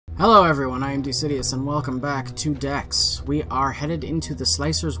Hello everyone, I am DeXidious and welcome back to Dex. We are headed into the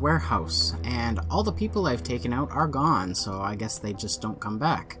Slicer's warehouse, and all the people I've taken out are gone, so I guess they just don't come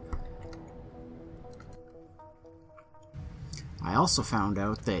back. I also found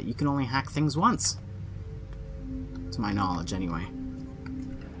out that you can only hack things once. To my knowledge, anyway.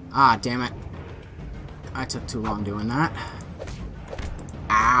 Ah, damn it. I took too long doing that.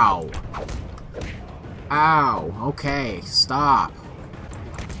 Ow. Ow. Okay, stop.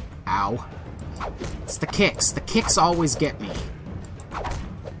 Ow. It's the kicks. The kicks always get me.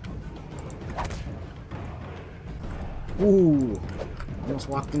 Ooh. Almost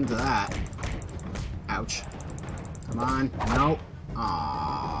walked into that. Ouch. Come on. Nope.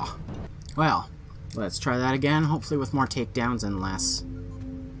 Aww. Well, let's try that again. Hopefully with more takedowns and less.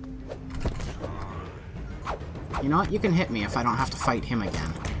 You know what? You can hit me if I don't have to fight him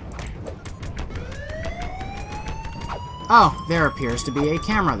again. Oh, there appears to be a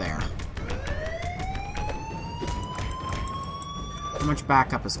camera there. How much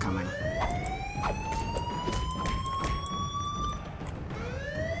backup is coming?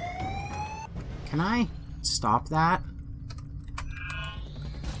 Can I stop that?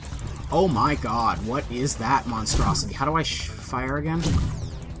 Oh my god, what is that monstrosity? How do I fire again?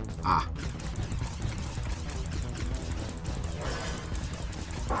 Ah.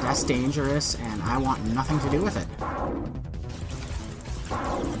 That's dangerous, and I want nothing to do with it.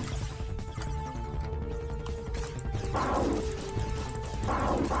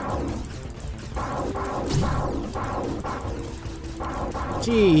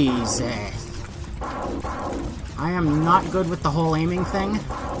 Jesus. I am not good with the whole aiming thing.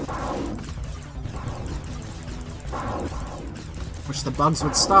 Wish the bugs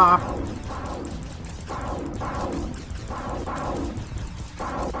would stop.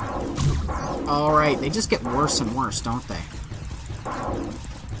 Alright, they just get worse and worse, don't they?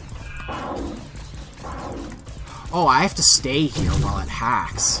 Oh, I have to stay here while it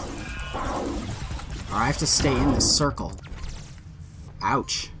hacks. Or I have to stay in this circle.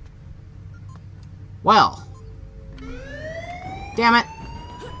 Ouch. Well. Damn it.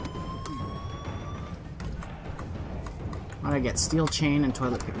 What did I get? Steel chain and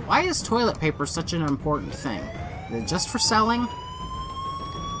toilet paper. Why is toilet paper such an important thing? Is it just for selling?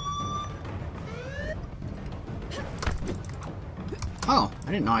 Oh,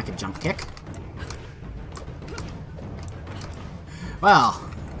 I didn't know I could jump kick. Well,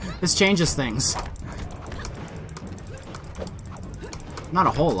 this changes things. Not a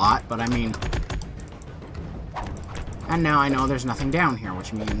whole lot, but I mean... And now I know there's nothing down here,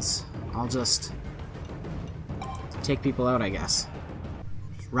 which means I'll just take people out, I guess.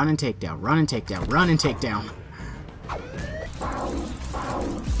 Just run and take down, run and take down, run and take down.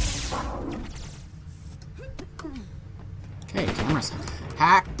 Okay, cameras.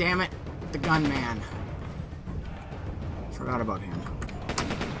 Hack, damn it, the gunman. Forgot about him.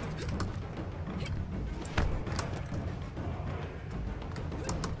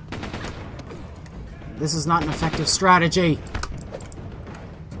 This is not an effective strategy.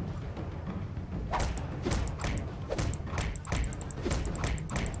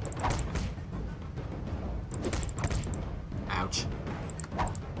 Ouch.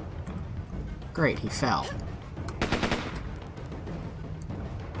 Great, he fell.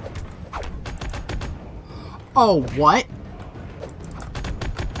 Oh, what?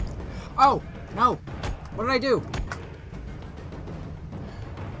 Oh, no. What did I do?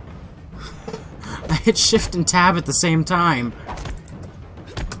 I hit shift and tab at the same time.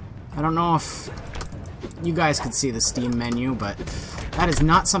 I don't know if you guys could see the Steam menu, but that is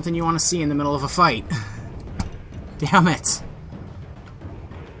not something you want to see in the middle of a fight. Damn it.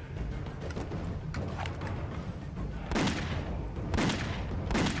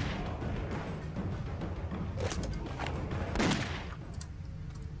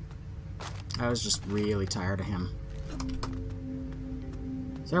 I was just really tired of him.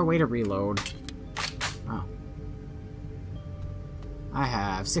 Is there a way to reload? Oh. I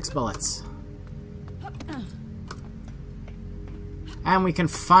have 6 bullets. And we can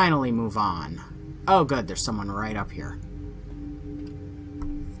finally move on. Oh good, there's someone right up here.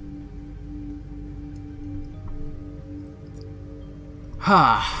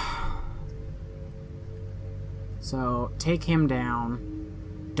 So, take him down.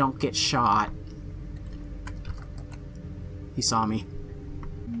 Don't get shot. He saw me.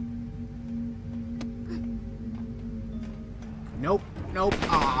 Nope, nope.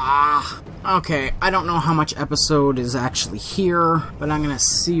 Ah. Okay, I don't know how much episode is actually here, but I'm gonna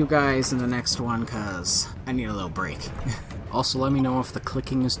see you guys in the next one, because I need a little break. Also, let me know if the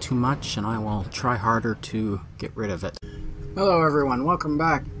clicking is too much, and I will try harder to get rid of it. Hello everyone, welcome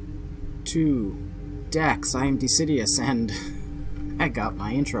back. to Dex. I am DeXidious, and I got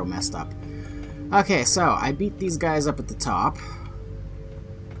my intro messed up. Okay, so I beat these guys up at the top.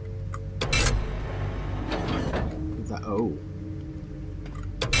 Oh.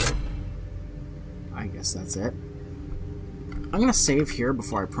 I guess that's it. I'm gonna save here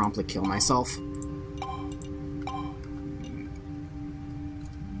before I promptly kill myself.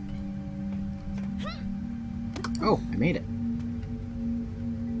 Oh, I made it.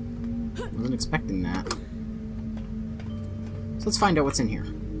 Wasn't expecting that. So let's find out what's in here.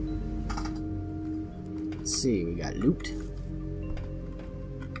 Let's see, we got loot.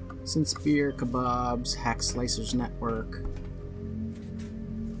 Sin spear, kebabs, hack slicers network.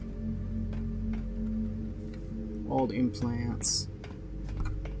 Old implants.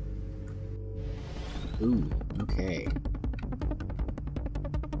 Ooh, okay.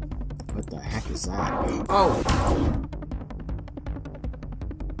 What the heck is that? Oh!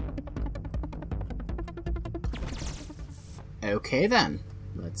 Okay then.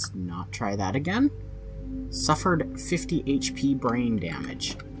 Let's not try that again. Suffered 50 HP brain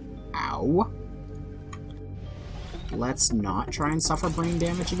damage. Ow. Let's not try and suffer brain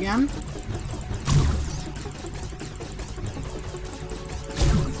damage again.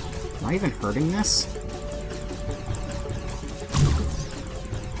 Am I even hurting this?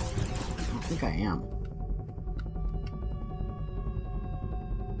 I don't think I am.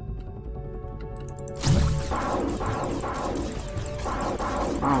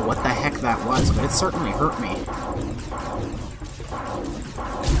 I don't know what the heck that was, but it certainly hurt me.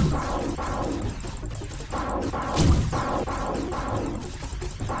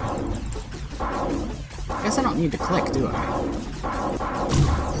 I guess I don't need to click, do I?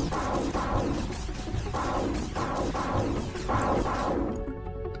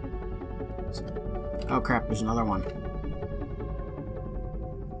 Oh crap, there's another one.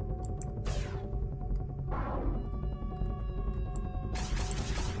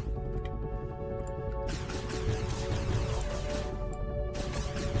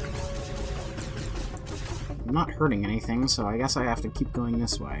 I'm not hurting anything, so I guess I have to keep going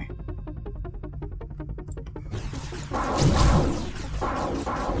this way.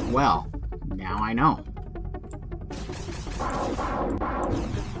 Well, now I know.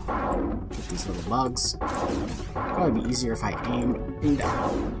 Get these little bugs. Probably be easier if I aimed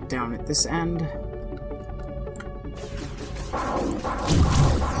down at this end.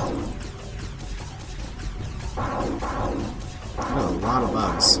 Oh, a lot of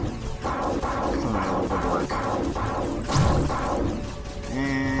bugs. Coming out of the woodwork.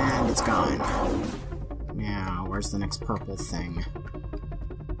 And it's gone. Now, where's the next purple thing?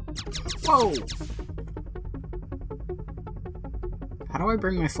 Whoa! How do I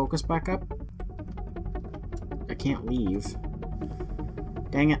bring my focus back up? I can't leave.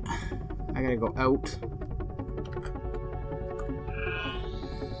 Dang it. I gotta go out.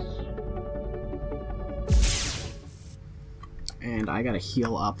 And I gotta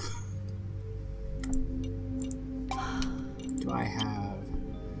heal up. Do I have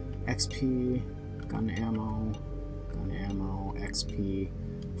XP, gun ammo, XP,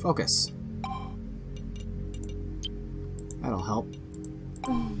 focus. That'll help.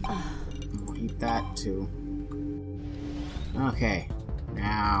 I'll eat that too. Okay,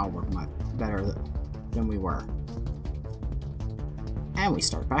 now we're much better than we were. And we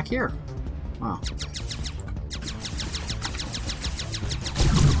start back here. Wow.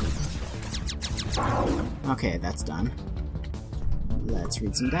 Okay, that's done. Let's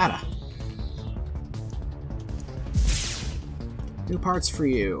read some data. New parts for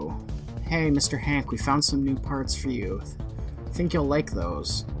you. Hey, Mr. Hank, we found some new parts for you. Think you'll like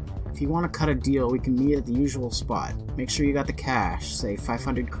those. If you want to cut a deal, we can meet at the usual spot. Make sure you got the cash. Say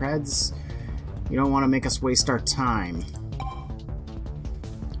 500 creds. You don't want to make us waste our time.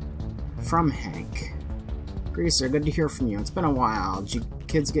 From Hank. Greaser, good to hear from you. It's been a while. Did you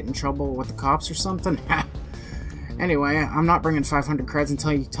kids get in trouble with the cops or something? Anyway, I'm not bringing 500 creds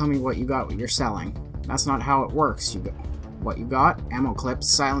until you tell me what you got, what you're selling. That's not how it works. What you got? Ammo clips,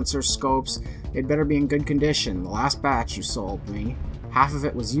 silencers, scopes. They'd better be in good condition. The last batch you sold me, half of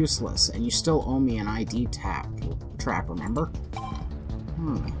it was useless, and you still owe me an ID trap, remember?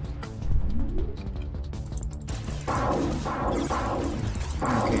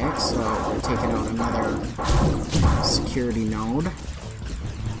 Okay, so we're taking out another security node.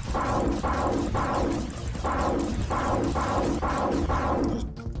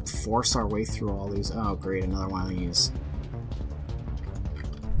 Just force our way through all these. Oh, great, another one of these.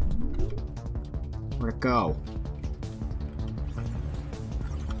 Where'd it go?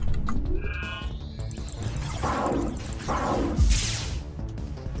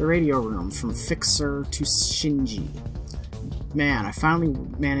 The radio room, from Fixer to Shinji. Man, I finally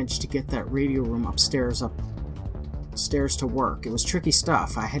managed to get that radio room upstairs to work. It was tricky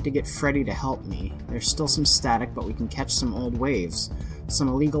stuff. I had to get Freddy to help me. There's still some static, but we can catch some old waves. Some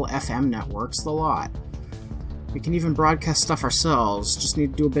illegal FM networks, the lot. We can even broadcast stuff ourselves, just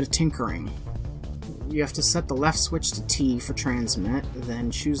need to do a bit of tinkering. You have to set the left switch to T for transmit,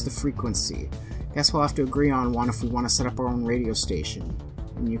 then choose the frequency. Guess we'll have to agree on one if we want to set up our own radio station.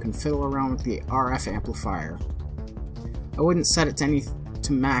 And you can fiddle around with the RF amplifier. I wouldn't set it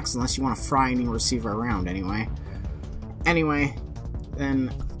to max unless you want to fry any receiver around anyway. Anyway,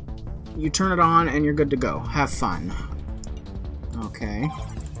 then you turn it on and you're good to go. Have fun. Okay.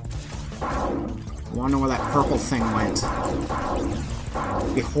 Wonder where that purple thing went.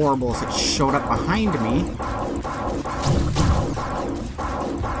 It'd be horrible if it showed up behind me.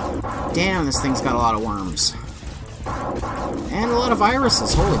 Damn, this thing's got a lot of worms. And a lot of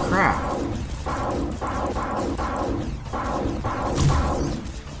viruses, holy crap.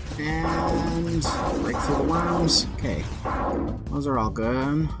 And break through the worms. Okay. Those are all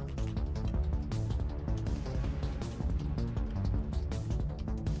good.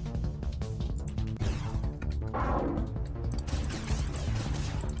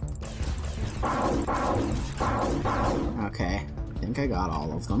 Okay, I think I got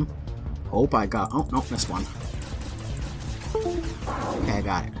all of them. Hope I got... Oh, no, missed one. Okay, I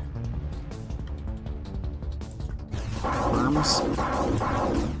got it. Worms.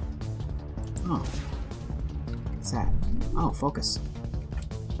 Oh. What's that? Oh, focus.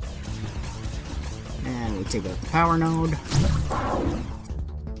 And we take out the power node.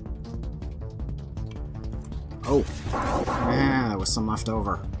 Oh. Yeah, there was some left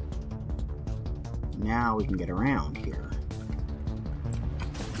over. Now we can get around here.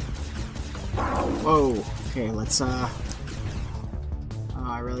 Whoa. Okay, let's, I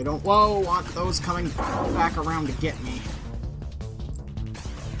really don't want those coming back around to get me.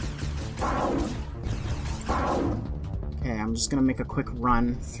 Okay, I'm just gonna make a quick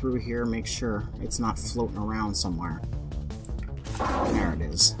run through here, make sure it's not floating around somewhere. There it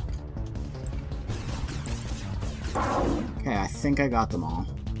is. Okay, I think I got them all.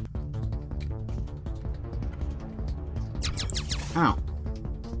 Oh.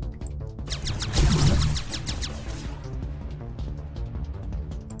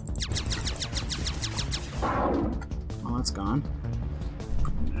 Well, that's gone.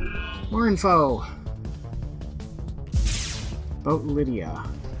 More info! About Lydia.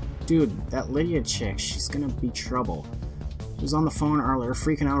 Dude, that Lydia chick, she's gonna be trouble. She was on the phone earlier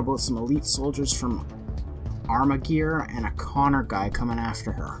freaking out about some elite soldiers from Armagear and a Connor guy coming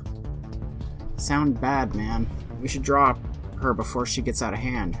after her. Sound bad, man. We should drop her before she gets out of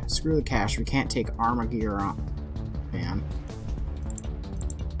hand. Screw the cash, we can't take Armagear on, man.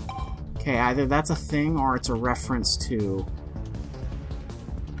 Okay, either that's a thing or it's a reference to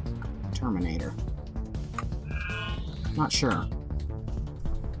Terminator. Not sure.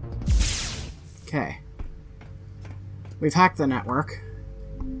 Okay. We've hacked the network.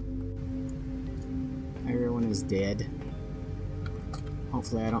 Everyone is dead.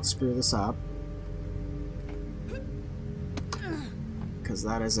 Hopefully I don't screw this up. Because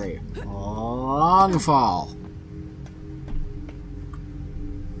that is a long fall.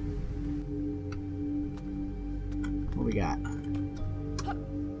 What we got?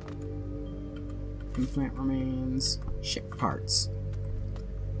 Implant remains. Ship parts.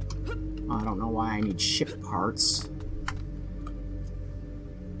 I don't know why I need ship parts.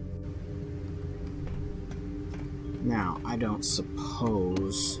 Now, I don't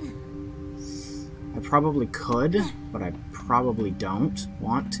suppose... I probably could, but I probably don't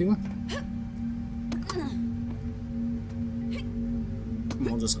want to.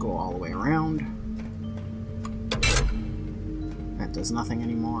 We'll just go all the way around. That does nothing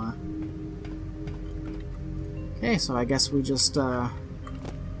anymore. Okay, so I guess we just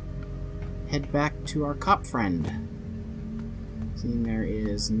head back to our cop friend. Seeing there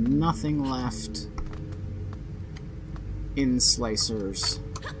is nothing left in Slicer's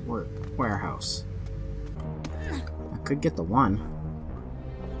warehouse. I could get the one.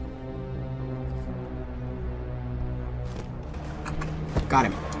 Got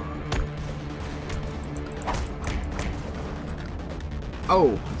him.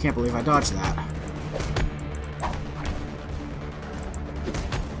 Oh, I can't believe I dodged that.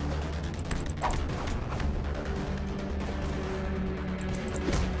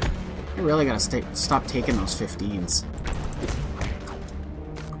 I really gotta stop taking those 15s.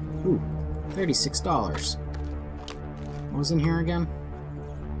 Ooh, $36. What was in here again?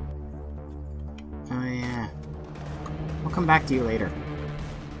 Oh yeah. I'll come back to you later.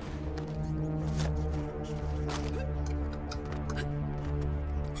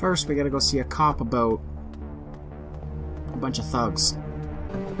 First, we gotta go see a cop about a bunch of thugs.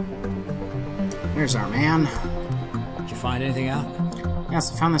 Here's our man. Did you find anything out?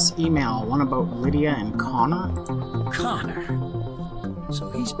 Yes, I found this email, one about Lydia and Connor. Connor?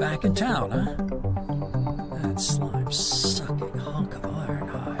 So he's back in town, huh? That slime-sucking hunk of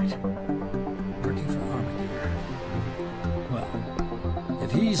Ironhide. Working for Armageddon. Well,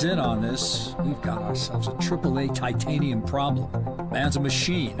 if he's in on this, we've got ourselves a AAA titanium problem. Man's a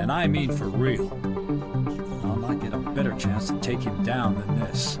machine, and I mean for real. And I'll not get a better chance to take him down than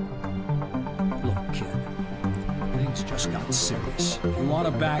this. Look, kid. Things just got serious. If you want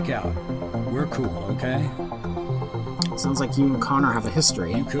to back out, we're cool, okay? Sounds like you and Connor have a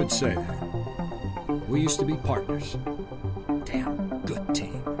history. You could say that. We used to be partners. Damn good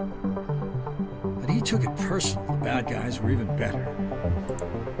team. But he took it personal. The bad guys were even better.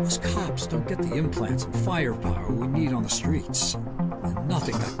 Us cops don't get the implants and firepower we need on the streets. And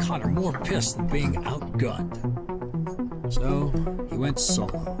nothing got Connor more pissed than being outgunned. So, he went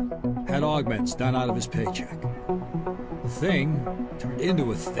solo. Had augments done out of his paycheck. The thing turned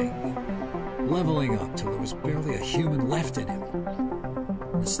into a thing. Leveling up till there was barely a human left in him.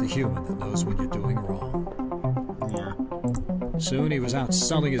 It's the human that knows when you're doing wrong. Yeah. Soon he was out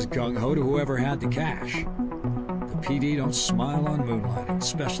selling his gung-ho to whoever had the cash. The PD don't smile on moonlighting,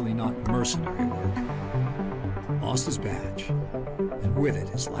 especially not mercenary work. Lost his badge, and with it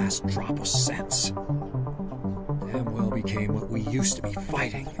his last drop of sense. Damn well became what we used to be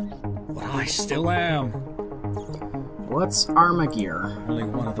fighting. What I still am. What's Armageddon? Only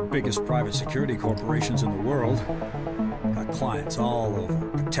one of the biggest private security corporations in the world. Got clients all over,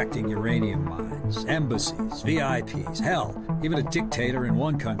 protecting uranium mines, embassies, VIPs, hell, even a dictator in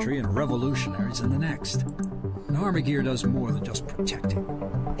one country and revolutionaries in the next. And Armageddon does more than just protecting.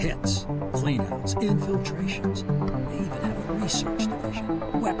 Hits, cleanouts, infiltrations. They even have a research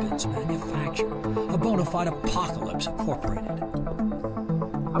division, weapons manufacture, a bona fide apocalypse incorporated.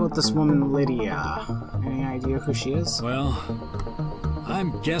 How about this woman, Lydia? Any idea who she is? Well,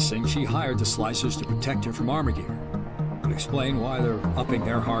 I'm guessing she hired the Slicers to protect her from Armageddon. Could explain why they're upping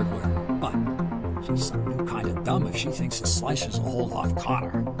their hardware. But she's some new kind of dumb if she thinks the Slicers will hold off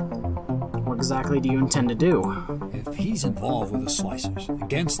Connor. What exactly do you intend to do? If he's involved with the Slicers,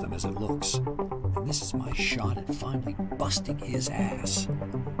 against them as it looks, then this is my shot at finally busting his ass.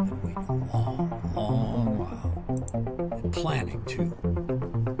 And waiting a long, long while. And planning, too.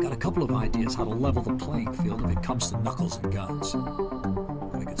 Got a couple of ideas how to level the playing field if it comes to knuckles and guns.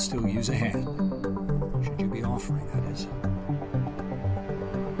 But I could still use a hand. Should you be offering, that is.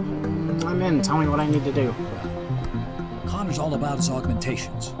 I'm in. Tell me what I need to do. Well, Connor's all about his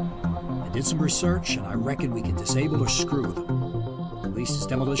augmentations. I did some research, and I reckon we can disable or screw with him. At least his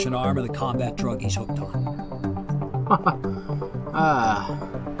demolition arm or the combat drug he's hooked on.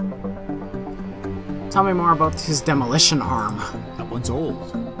 Tell me more about his demolition arm. That one's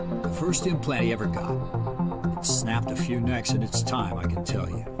old. The first implant he ever got. It snapped a few necks in its time, I can tell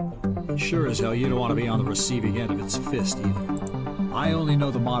you. But sure as hell you don't want to be on the receiving end of its fist either. I only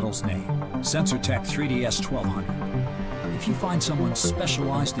know the model's name. SensorTech 3DS 1200. If you find someone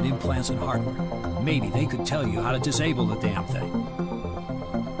specialized in implants and hardware, maybe they could tell you how to disable the damn thing.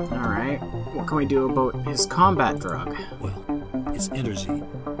 Alright. What can we do about his combat drug? Well, it's Interzine.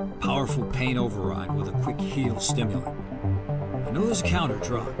 Powerful pain override with a quick heal stimulant. I know there's a counter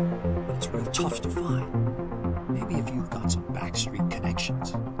drug, but it's real tough to find. Maybe if you've got some backstreet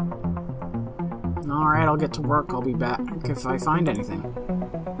connections. Alright, I'll get to work. I'll be back if I find anything.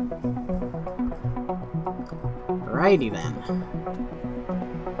 Alrighty then.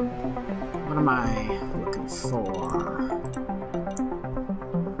 What am I looking for?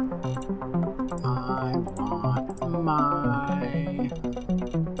 I want my...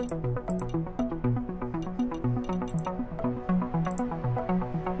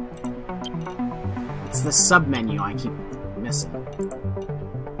 It's the sub-menu I keep missing.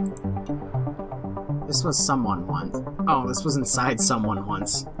 This was someone once. Oh, this was inside someone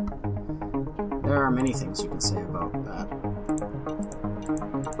once. There are many things you can say about that.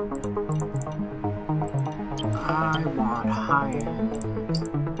 I want high-end.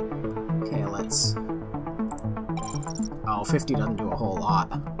 Okay, let's... Oh, 50 doesn't do a whole lot.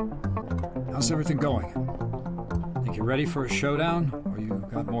 How's everything going? Think you're ready for a showdown, or you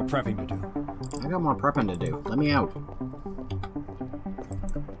got more prepping to do? I got more prepping to do. Let me out.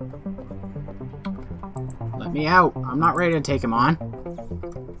 Let me out. I'm not ready to take him on.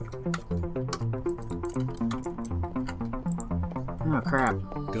 Oh, crap.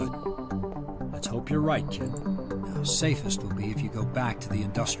 Good. Let's hope you're right, kid. Now, safest will be if you go back to the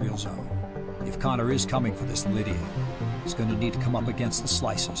industrial zone. If Connor is coming for this Lydia. He's going to need to come up against the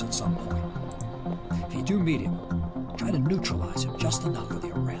slicers at some point. If you do meet him, try to neutralize him just enough for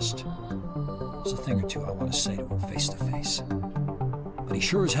the arrest. There's a thing or two I want to say to him face to face. But he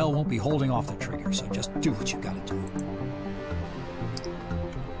sure as hell won't be holding off the trigger, so just do what you gotta do.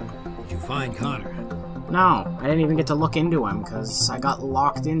 Did you find Connor? No, I didn't even get to look into him, because I got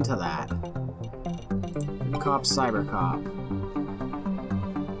locked into that. Cop, cyber cop.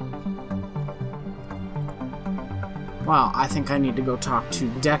 Well, I think I need to go talk to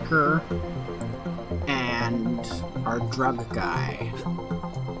Decker and our drug guy.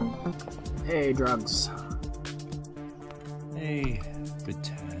 Hey, drugs. Hey,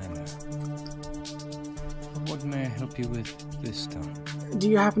 returner. What may I help you with this time? Do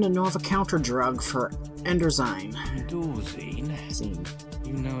you happen to know of a counter drug for Enderzine? Enderzine?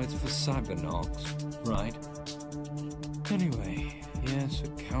 You know it's for cybernogs, right? Anyway, yes, a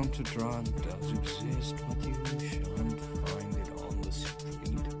counter drug does exist, but you shan't find it on the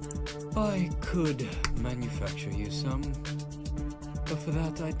street. I could manufacture you some, but for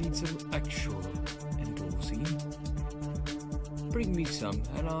that I'd need some actual Enderzine. Bring me some,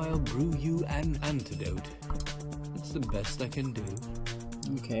 and I'll brew you an antidote. It's the best I can do.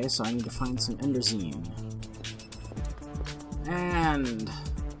 Okay, so I need to find some Enderzine. And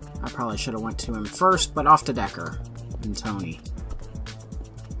I probably should have went to him first, but off to Decker and Tony.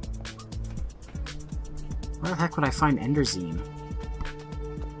 Where the heck would I find Enderzine?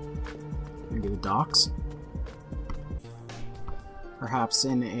 Maybe the docks? Perhaps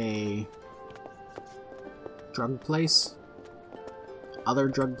in a drug place? Other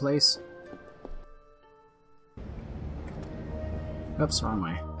drug place? Oops, wrong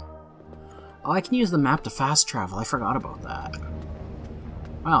way. Oh, I can use the map to fast travel. I forgot about that.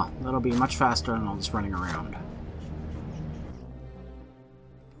 Well, that'll be much faster than all just running around.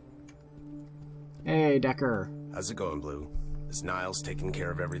 Hey, Decker. How's it going, Blue? Is Niles taking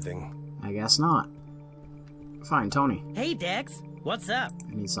care of everything? I guess not. Fine, Tony. Hey, Dex. What's up?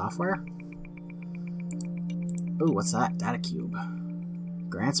 Any software? Ooh, what's that? Data cube.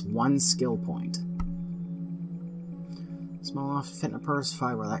 Grants 1 skill point. Small enough to fit in a purse,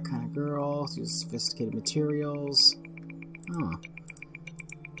 fiber, that kind of girl. Use sophisticated materials. Oh.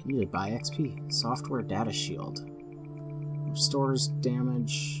 Needed by XP. Software data shield. Restores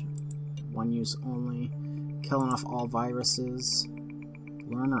damage. 1 use only. Killing off all viruses.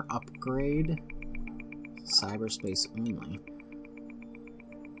 Learner upgrade. Cyberspace only.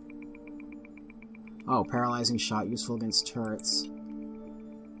 Oh, paralyzing shot useful against turrets.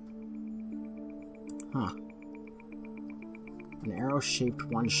 Huh. An arrow-shaped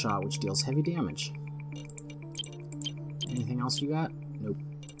one-shot which deals heavy damage. Anything else you got? Nope.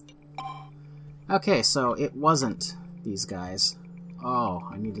 Okay, so it wasn't these guys. Oh,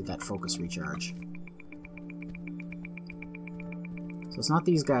 I needed that focus recharge. So it's not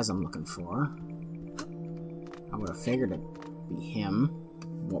these guys I'm looking for. I would have figured it'd be him,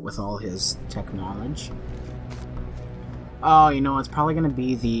 what with all his tech knowledge. Oh, you know, it's probably going to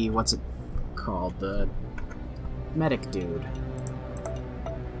be the, what's it called? The medic dude.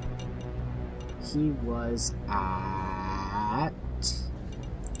 He was at...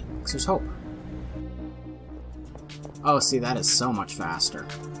 Fixer's Hope. Oh, see, that is so much faster.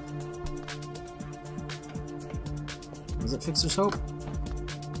 Was it Fixer's Hope?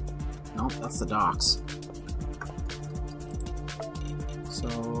 Nope, that's the docks.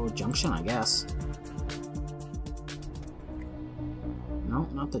 So, Junction, I guess. No,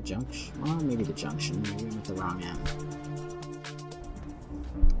 not the Junction. Well, maybe the Junction. Maybe I'm at the wrong end.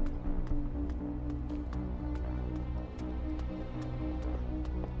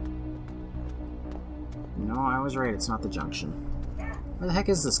 No, I was right. It's not the Junction. Where the heck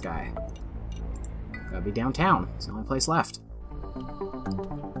is this guy? Gotta be downtown. It's the only place left.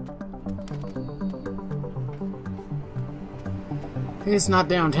 It's not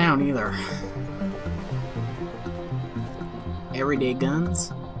downtown either. Everyday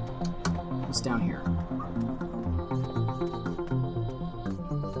guns? What's down here?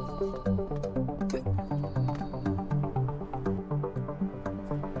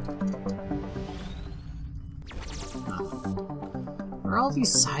 What are all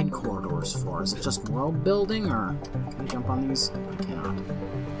these side corridors for? Is it just world building, or can I jump on these? I cannot.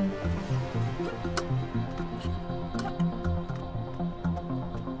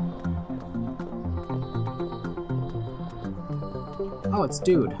 Oh, it's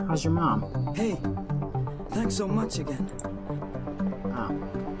Dude. How's your mom? Hey, thanks so much again.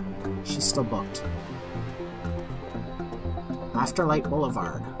 Oh. She's still booked. Afterlight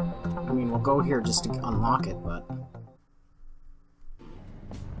Boulevard. I mean, we'll go here just to unlock it, but...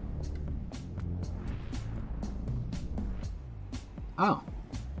 Oh.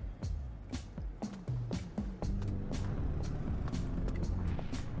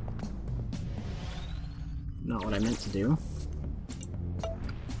 Not what I meant to do.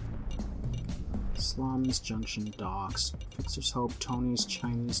 Slums, Junction, Docks, Fixer's Hope, Tony's,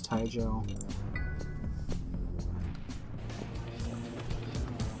 Chinese, Taijo.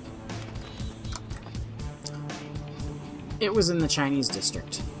 It was in the Chinese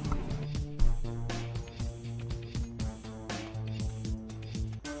district.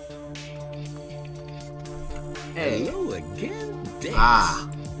 Hey. Hello again, Dex. Ah.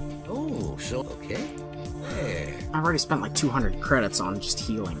 Oh, so okay. There. I've already spent like 200 credits on just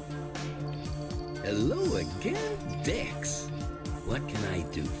healing. Hello again, Dex. What can I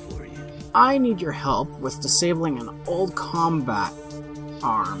do for you? I need your help with disabling an old combat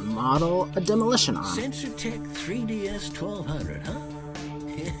arm model, a demolition arm. SensorTech 3DS 1200, huh?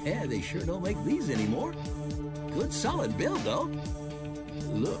 Yeah, they sure don't make these anymore. Good solid build, though.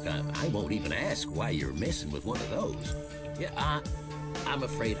 Look, I won't even ask why you're messing with one of those. Yeah, I'm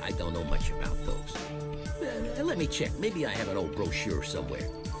afraid I don't know much about those. Let me check. Maybe I have an old brochure somewhere.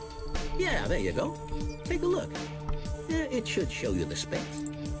 Yeah, there you go. Take a look. It should show you the specs.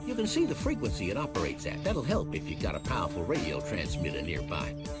 You can see the frequency it operates at. That'll help if you've got a powerful radio transmitter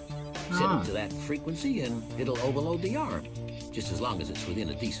nearby. Set it to that frequency and it'll overload the arm, just as long as it's within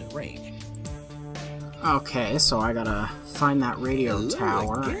a decent range. Okay, so I gotta find that radio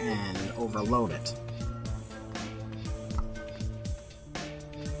tower and overload it.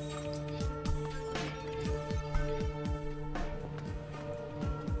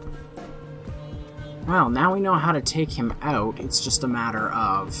 Well, now we know how to take him out. It's just a matter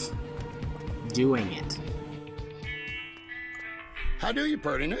of doing it. How do you,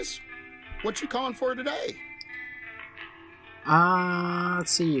 Prettiness? What you calling for today?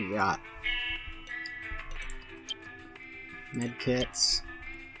 Let's see, you got medkits.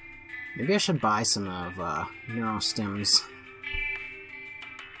 Maybe I should buy some of neurostims.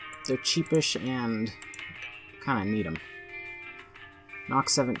 They're cheapish and kind of need them. Knock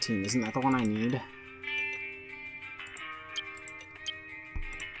 17, isn't that the one I need?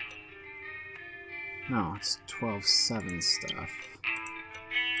 No, it's 12-7 stuff.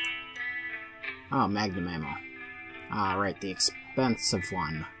 Oh, Magnum ammo. Ah, right, the expensive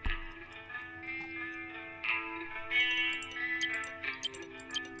one.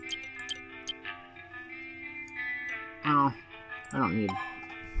 Oh, I don't need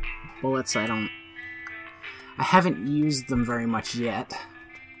bullets. I haven't used them very much yet.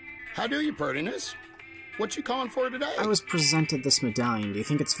 How do you, Prettiness? What you calling for today? I was presented this medallion. Do you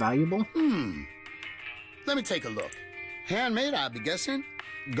think it's valuable? Let me take a look. Handmade, I'd be guessing.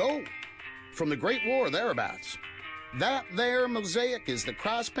 Gold. From the Great War thereabouts. That there mosaic is the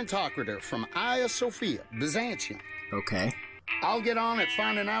Christ Pantocrator from Hagia Sophia, Byzantium. Okay. I'll get on at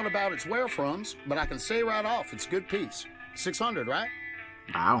finding out about its wherefroms, but I can say right off it's a good piece. 600, right?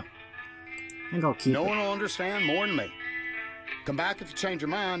 Wow. I think I'll keep No it. one will understand more than me. Come back if you change your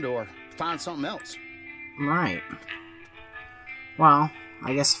mind or find something else. Right. Well,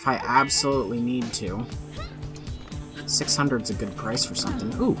 I guess if I absolutely need to. 600's a good price for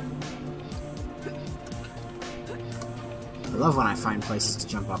something. Ooh. I love when I find places to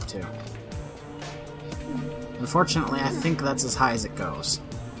jump up to. Unfortunately, I think that's as high as it goes.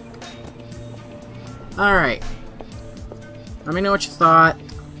 Alright. Let me know what you thought.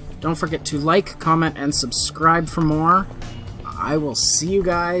 Don't forget to like, comment, and subscribe for more. I will see you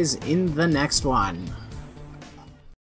guys in the next one.